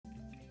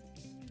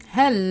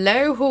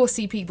Hello,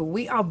 horsey people.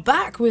 We are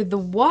back with the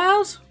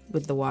wild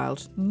horses.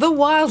 The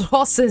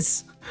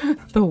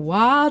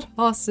wild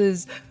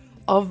horses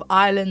of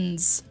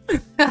islands.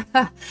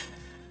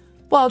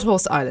 Wild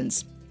horse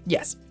islands.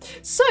 Yes.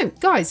 So,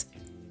 guys.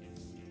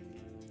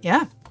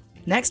 Yeah.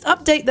 Next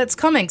update that's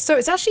coming. So,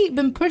 it's actually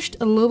been pushed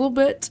a little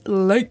bit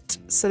late.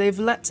 So, they've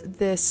let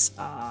this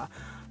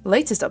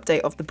latest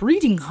update of the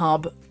breeding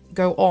hub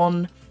go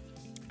on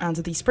and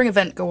the spring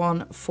event go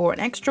on for an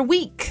extra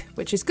week,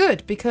 which is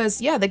good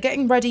because, yeah, they're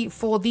getting ready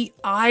for the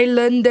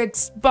island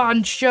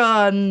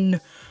expansion.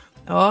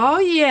 Oh,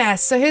 yeah.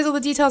 So here's all the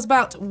details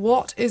about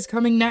what is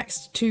coming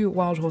next to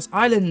Wild Horse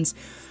Islands.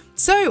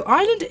 So,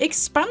 island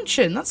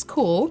expansion. That's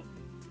cool.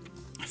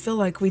 I feel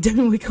like we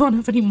can't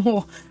have any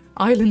more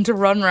island to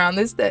run around.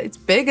 It's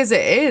big as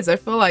it is. I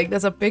feel like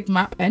there's a big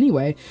map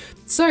anyway.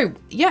 So,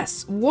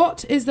 yes,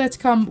 what is there to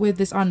come with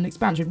this island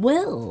expansion?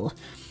 Well,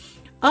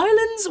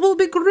 islands will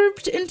be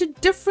grouped into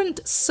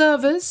different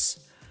servers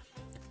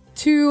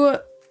to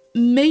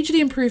majorly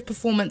improve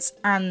performance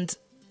and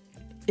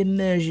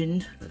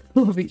immersion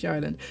of each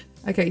island.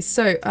 Okay,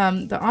 so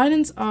the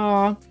islands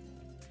are...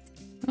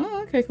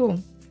 Oh, okay, cool.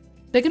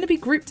 They're going to be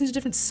grouped into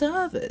different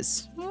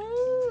servers.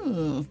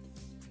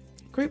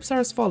 Groups are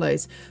as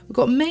follows. We've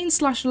got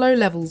main/low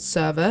level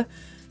server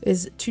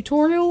is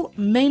tutorial,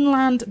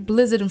 mainland,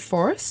 blizzard and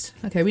forest.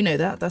 Okay, we know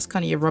that. That's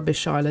kind of your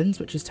rubbish islands,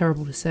 which is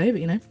terrible to say,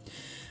 but you know.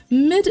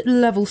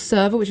 Mid-level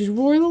server, which is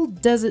royal,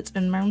 desert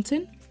and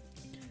mountain.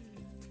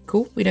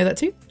 Cool, we know that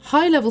too.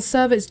 High-level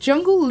server is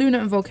jungle, lunar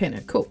and volcano.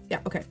 Cool, yeah,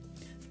 okay.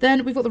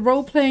 Then we've got the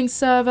role-playing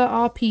server,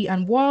 RP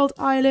and wild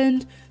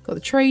island. Got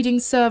the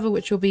trading server,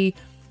 which will be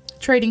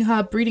trading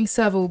hub. Breeding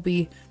server will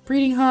be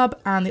breeding hub.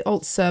 And the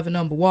alt server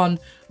number 1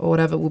 or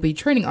whatever will be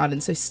training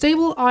island. So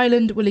stable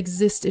island will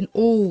exist in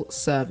all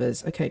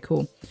servers. Okay,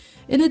 cool.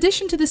 In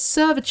addition to this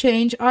server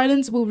change,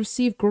 islands will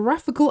receive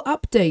graphical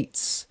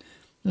updates.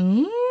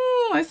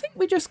 I think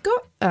we just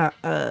got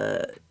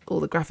all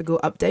the graphical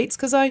updates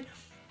because I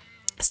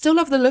still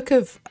love the look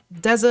of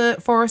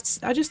desert, forests.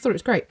 I just thought it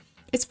was great.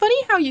 It's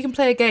funny how you can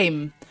play a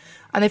game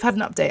and they've had an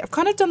update. I've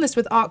kind of done this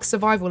with Ark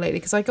Survival lately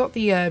because I got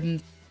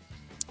the...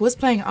 was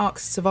playing Ark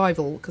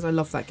Survival because I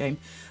love that game.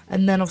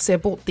 And then obviously I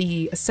bought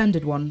the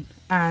Ascended one.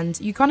 And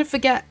you kind of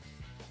forget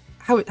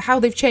how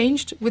they've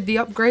changed with the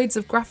upgrades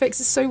of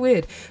graphics. It's so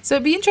weird. So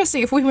it'd be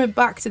interesting if we went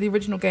back to the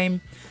original game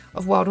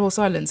of Wild Horse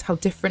Islands, how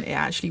different it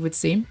actually would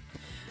seem.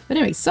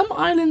 Anyway, some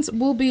islands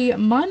will be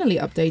minorly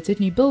updated,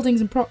 new buildings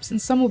and props, and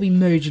some will be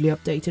majorly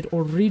updated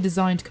or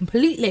redesigned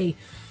completely.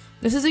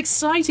 This is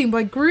exciting.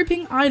 By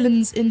grouping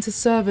islands into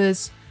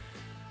servers,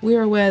 we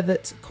are aware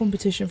that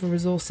competition for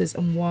resources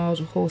and wild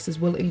horses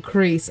will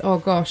increase. Oh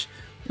gosh,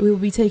 we will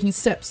be taking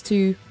steps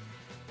to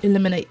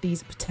eliminate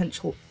these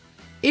potential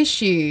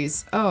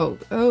issues. Oh,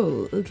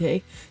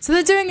 okay. So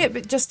they're doing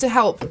it just to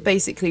help,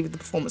 basically, with the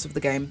performance of the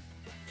game.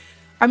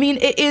 I mean,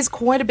 it is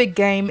quite a big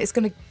game. It's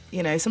going to,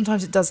 you know,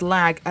 sometimes it does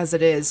lag as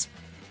it is,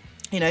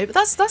 you know, but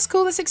that's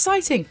cool. That's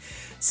exciting.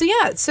 So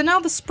yeah, so now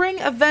the spring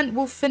event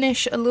will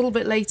finish a little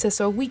bit later.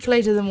 So a week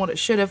later than what it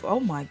should have. Oh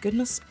my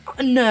goodness.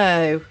 Oh,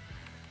 no.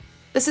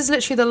 This is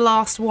literally the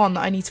last one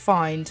that I need to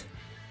find.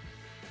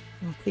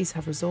 Oh, please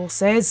have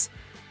resources.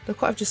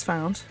 Look what I've just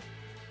found.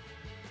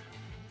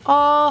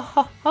 Oh,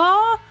 ha,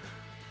 ha.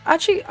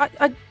 Actually, I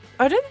don't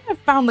think I've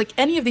found like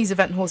any of these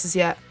event horses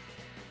yet.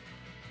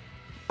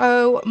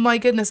 Oh my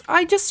goodness,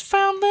 I just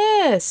found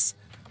this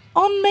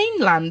on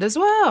mainland as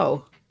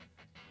well.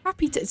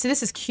 Happy to... So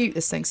this is cute,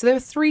 this thing. So there were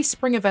 3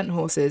 spring event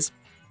horses.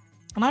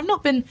 And I've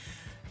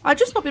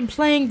just not been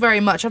playing very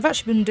much. I've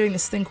actually been doing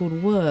this thing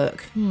called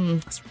work.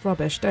 That's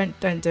rubbish. Don't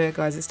do it,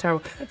 guys. It's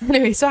terrible.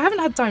 Anyway, so I haven't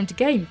had time to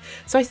game.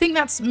 So I think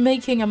that's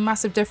making a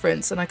massive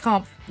difference. And I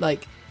can't,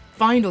 like,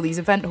 find all these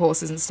event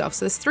horses and stuff.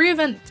 So there's 3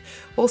 event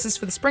horses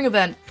for the spring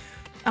event.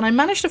 And I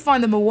managed to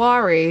find the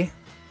Mawari.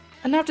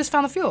 And now I've just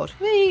found the fjord.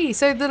 Whee!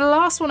 So the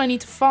last one I need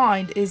to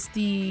find is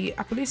the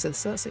Appaloosa.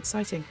 So that's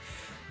exciting.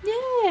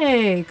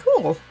 Yay!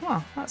 Cool.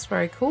 Wow, that's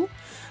very cool.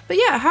 But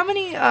yeah, how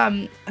many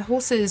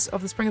horses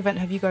of the spring event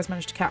have you guys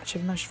managed to catch?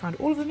 Have you managed to find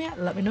all of them yet?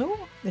 Let me know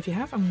if you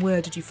have. And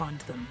where did you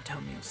find them?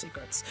 Tell me your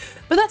secrets.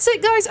 But that's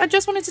it, guys. I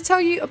just wanted to tell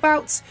you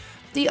about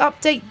the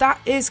update that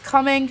is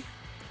coming.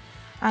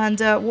 And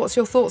what's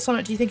your thoughts on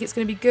it? Do you think it's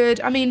going to be good?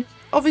 I mean,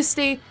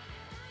 obviously...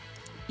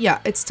 Yeah,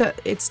 it's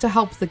to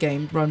help the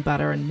game run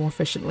better and more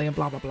efficiently and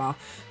blah, blah, blah.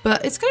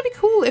 But it's going to be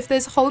cool if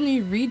there's whole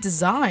new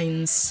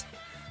redesigns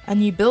and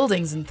new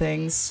buildings and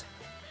things.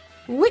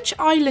 Which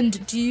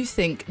island do you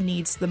think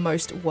needs the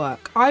most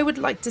work? I would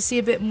like to see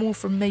a bit more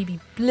from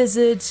maybe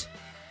Blizzard.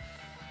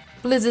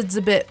 Blizzard's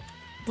a bit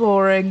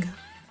boring.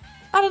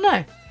 I don't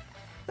know.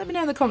 Let me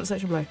know in the comment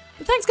section below.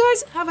 But thanks,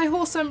 guys. Have a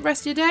wholesome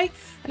rest of your day.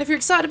 And if you're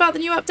excited about the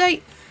new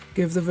update,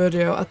 give the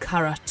video a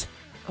carrot.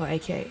 Or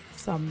aka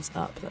thumbs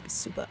up. That'd be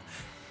super.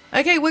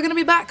 Okay, we're going to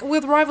be back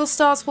with Rival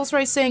Stars Horse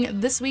Racing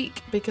this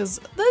week because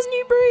there's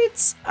new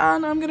breeds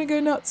and I'm going to go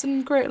nuts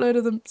and create a load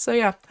of them. So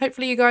yeah,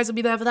 hopefully you guys will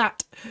be there for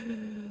that.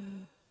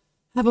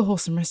 Have a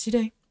wholesome rest of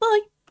your day.